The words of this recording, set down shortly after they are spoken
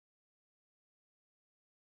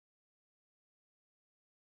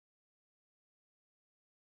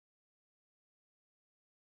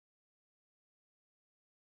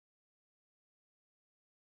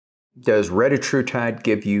Does retatrutide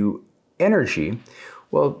give you energy?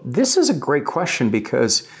 Well, this is a great question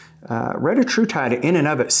because retatrutide in and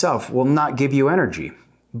of itself will not give you energy.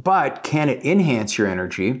 But can it enhance your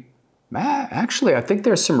energy? Actually, I think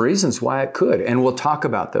there's some reasons why it could, and we'll talk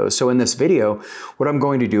about those. So in this video, what I'm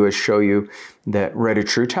going to do is show you that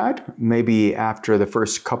retatrutide, maybe after the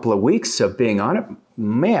first couple of weeks of being on it,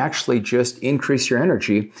 may actually just increase your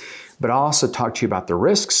energy. But I'll also talk to you about the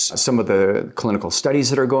risks, some of the clinical studies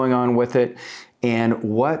that are going on with it, and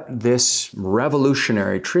what this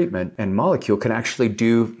revolutionary treatment and molecule can actually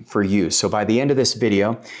do for you. So by the end of this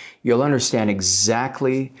video, you'll understand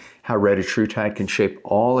exactly how retatrutide can shape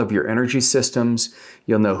all of your energy systems.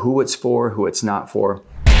 You'll know who it's for, who it's not for.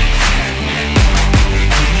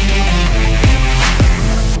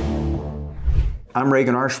 I'm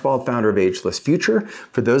Regan Archibald, founder of Ageless Future.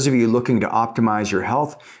 For those of you looking to optimize your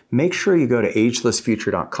health, make sure you go to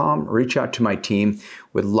agelessfuture.com, reach out to my team.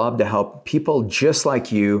 We'd love to help people just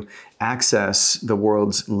like you access the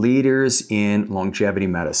world's leaders in longevity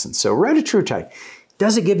medicine. So retatrutide,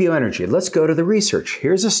 does it give you energy? Let's go to the research.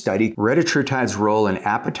 Here's a study, retatrutide's role in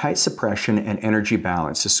appetite suppression and energy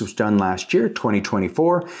balance. This was done last year,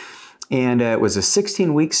 2024. And it was a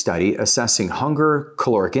 16-week study assessing hunger,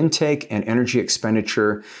 caloric intake, and energy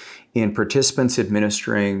expenditure in participants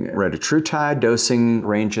administering retatrutide. Dosing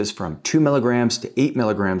ranges from 2 milligrams to 8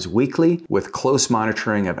 milligrams weekly with close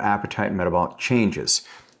monitoring of appetite and metabolic changes.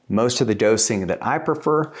 Most of the dosing that I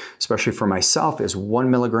prefer, especially for myself, is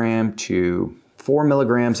 1 milligram to 4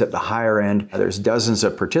 milligrams at the higher end. There's dozens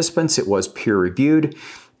of participants. It was peer-reviewed.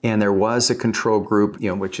 And there was a control group,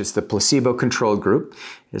 which is the placebo-controlled group,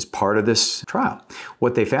 as part of this trial.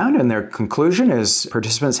 What they found in their conclusion is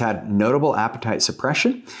participants had notable appetite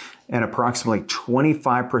suppression and approximately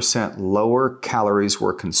 25% lower calories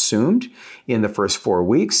were consumed in the first 4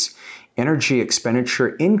 weeks. Energy expenditure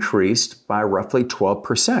increased by roughly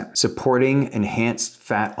 12%, supporting enhanced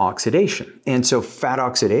fat oxidation. And so fat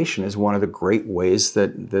oxidation is one of the great ways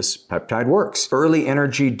that this peptide works. Early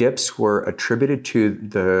energy dips were attributed to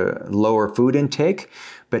the lower food intake,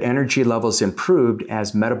 but energy levels improved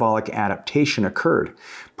as metabolic adaptation occurred.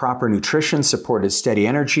 Proper nutrition supported steady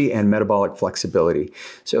energy and metabolic flexibility.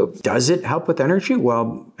 So does it help with energy?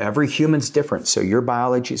 Well, every human's different, so your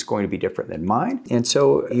biology is going to be different than mine. And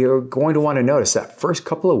so you're going to want to notice that first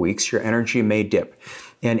couple of weeks, your energy may dip.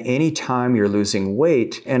 And anytime you're losing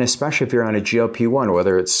weight, and especially if you're on a GLP-1,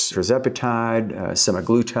 whether it's tirzepatide,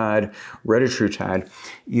 semaglutide, retatrutide,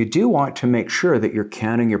 you do want to make sure that you're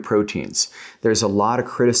counting your proteins. There's a lot of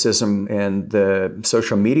criticism in the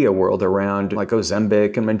social media world around like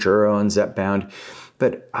Ozempic and Mounjaro and Zepbound.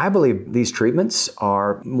 But I believe these treatments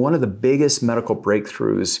are one of the biggest medical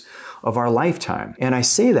breakthroughs of our lifetime. And I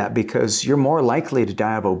say that because you're more likely to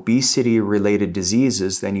die of obesity-related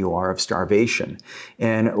diseases than you are of starvation.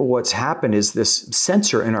 And what's happened is this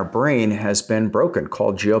sensor in our brain has been broken,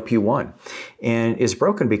 called GLP-1, and is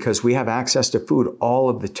broken because we have access to food all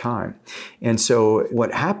of the time. And so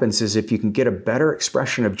what happens is if you can get a better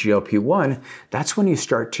expression of GLP-1, that's when you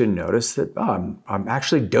start to notice that, I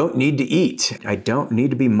actually don't need to eat. I don't need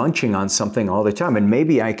to be munching on something all the time. And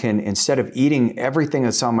maybe I can, instead of eating everything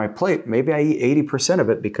that's on my plate, maybe I eat 80% of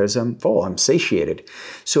it because I'm full, I'm satiated.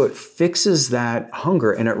 So it fixes that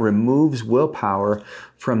hunger and it removes willpower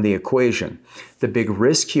from the equation. The big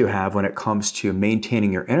risk you have when it comes to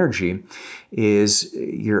maintaining your energy is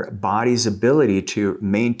your body's ability to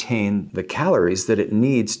maintain the calories that it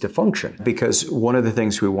needs to function. Because one of the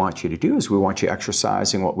things we want you to do is we want you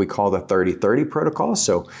exercising what we call the 30-30 protocol.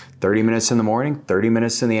 So 30 minutes in the morning, 30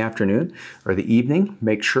 minutes in the afternoon or the evening.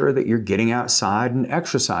 Make sure that you're getting outside and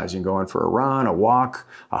exercising, going for a run, a walk,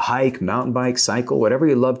 a hike, mountain bike, cycle, whatever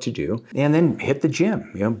you love to do. And then hit the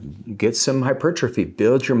gym, get some hypertrophy,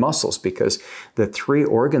 build your muscles, because the 3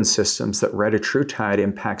 organ systems that retatrutide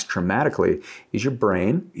impacts dramatically is your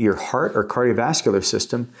brain, your heart or cardiovascular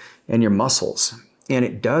system, and your muscles. And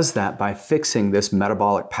it does that by fixing this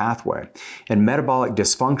metabolic pathway. And metabolic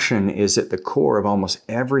dysfunction is at the core of almost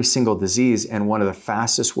every single disease, and one of the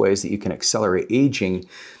fastest ways that you can accelerate aging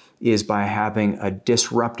is by having a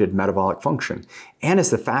disrupted metabolic function. And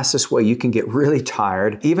it's the fastest way you can get really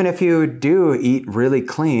tired. Even if you do eat really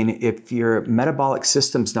clean, if your metabolic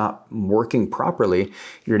system's not working properly,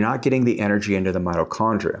 you're not getting the energy into the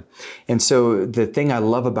mitochondria. And so the thing I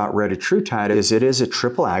love about retatrutide is it is a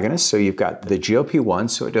triple agonist. So you've got the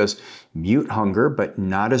GLP-1, so it does mute hunger, but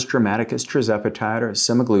not as dramatic as tirzepatide or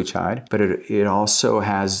semaglutide. But it also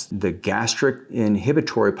has the gastric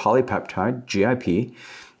inhibitory polypeptide, GIP,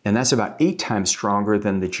 And that's about 8 times stronger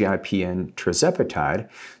than the GIP and tirzepatide.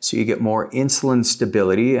 So you get more insulin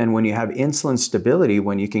stability. And when you have insulin stability,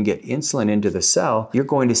 when you can get insulin into the cell, you're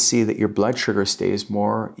going to see that your blood sugar stays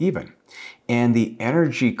more even. And the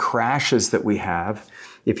energy crashes that we have,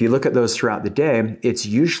 if you look at those throughout the day, it's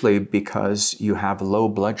usually because you have low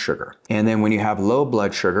blood sugar. And then when you have low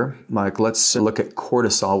blood sugar, like let's look at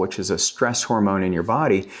cortisol, which is a stress hormone in your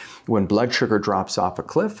body. When blood sugar drops off a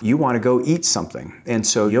cliff, you want to go eat something. And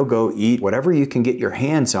so you'll go eat whatever you can get your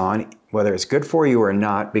hands on, whether it's good for you or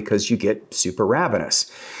not, because you get super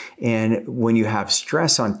ravenous. And when you have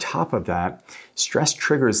stress on top of that, stress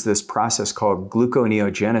triggers this process called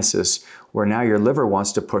gluconeogenesis, where now your liver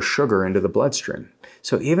wants to push sugar into the bloodstream.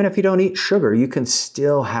 So even if you don't eat sugar, you can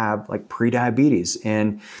still have like prediabetes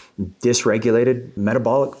and dysregulated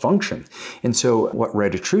metabolic function. And so what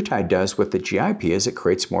retatrutide does with the GIP is it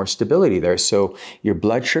creates more stability there. So your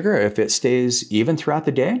blood sugar, if it stays even throughout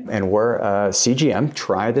the day, and we're CGM,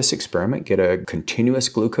 try this experiment, get a continuous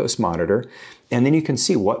glucose monitor, and then you can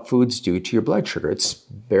see what foods do to your blood sugar. It's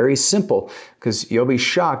very simple, because you'll be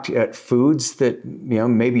shocked at foods that,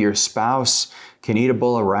 maybe your spouse can eat a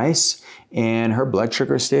bowl of rice and her blood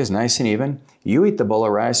sugar stays nice and even. You eat the bowl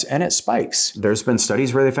of rice and it spikes. There's been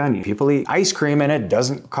studies where they found people eat ice cream and it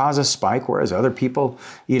doesn't cause a spike, whereas other people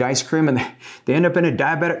eat ice cream and they end up in a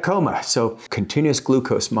diabetic coma. So continuous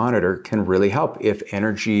glucose monitor can really help if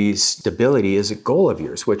energy stability is a goal of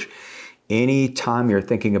yours, which anytime you're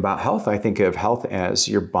thinking about health, I think of health as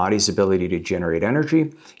your body's ability to generate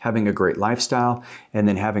energy, having a great lifestyle, and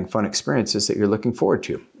then having fun experiences that you're looking forward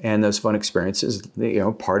to. And those fun experiences,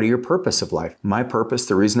 part of your purpose of life. My purpose,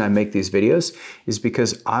 the reason I make these videos, is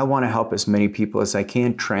because I want to help as many people as I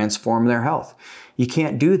can transform their health. You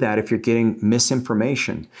can't do that if you're getting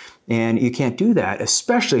misinformation. And you can't do that,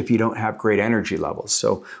 especially if you don't have great energy levels.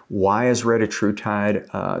 So why is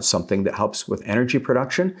retatrutide something that helps with energy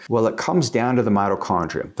production? Well, it comes down to the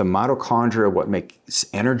mitochondria. The mitochondria, what makes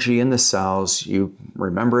energy in the cells. You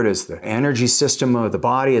remember it as the energy system of the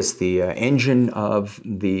body. It's the engine of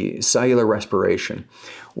the cellular respiration.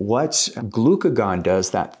 What glucagon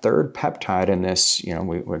does, that third peptide in this,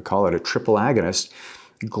 we would call it a triple agonist,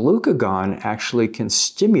 glucagon actually can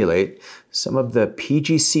stimulate some of the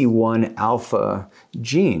PGC1 alpha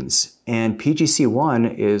genes. And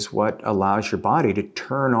PGC1 is what allows your body to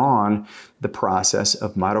turn on the process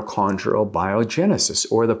of mitochondrial biogenesis,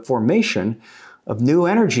 or the formation of new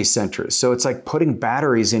energy centers. So it's like putting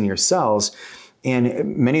batteries in your cells.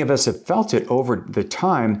 And many of us have felt it over the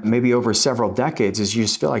time, maybe over several decades, is you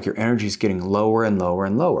just feel like your energy is getting lower and lower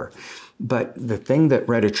and lower. But the thing that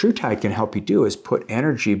retatrutide can help you do is put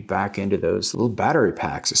energy back into those little battery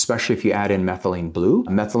packs, especially if you add in methylene blue.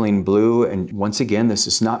 Methylene blue, and once again, this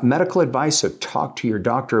is not medical advice, so talk to your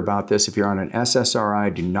doctor about this. If you're on an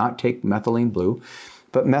SSRI, do not take methylene blue.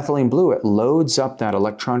 But methylene blue, it loads up that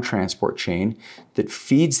electron transport chain that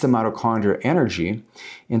feeds the mitochondria energy.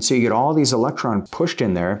 And so you get all these electrons pushed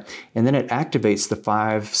in there, and then it activates the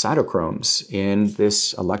 5 cytochromes in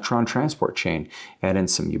this electron transport chain. Add in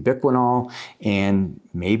some ubiquinol and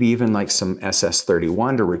maybe even like some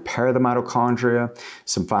SS31 to repair the mitochondria,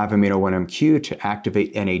 some 5-amino-1-MQ to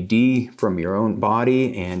activate NAD from your own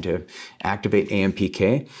body and to activate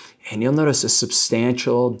AMPK. And you'll notice a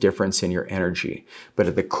substantial difference in your energy. But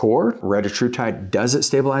at the core, retatrutide, does it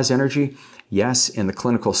stabilize energy? Yes, in the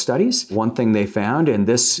clinical studies. One thing they found, and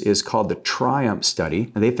this is called the TRIUMPH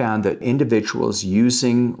study, they found that individuals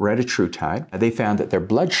using retatrutide, they found that their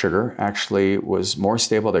blood sugar actually was more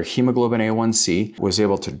stable. Their hemoglobin A1C was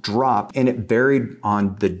able to drop, and it varied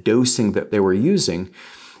on the dosing that they were using.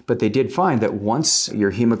 But they did find that once your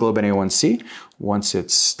hemoglobin A1C, once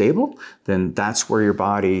it's stable, then that's where your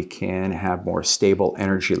body can have more stable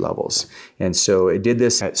energy levels. And so it did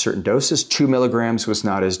this at certain doses. 2 milligrams was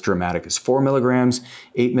not as dramatic as 4 milligrams.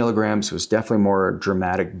 8 milligrams was definitely more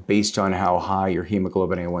dramatic based on how high your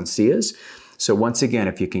hemoglobin A1C is. So once again,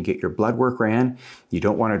 if you can get your blood work ran, you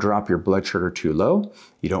don't want to drop your blood sugar too low.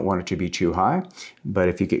 You don't want it to be too high. But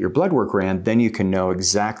if you get your blood work ran, then you can know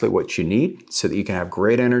exactly what you need so that you can have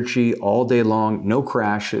great energy all day long, no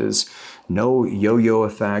crashes, no yo-yo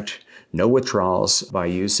effect, no withdrawals by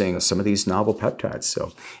using some of these novel peptides.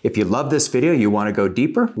 So if you love this video, you want to go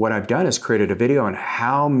deeper, what I've done is created a video on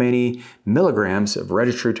how many milligrams of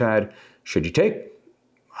retatrutide should you take.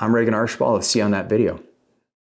 I'm Regan Archibald. I'll see you on that video.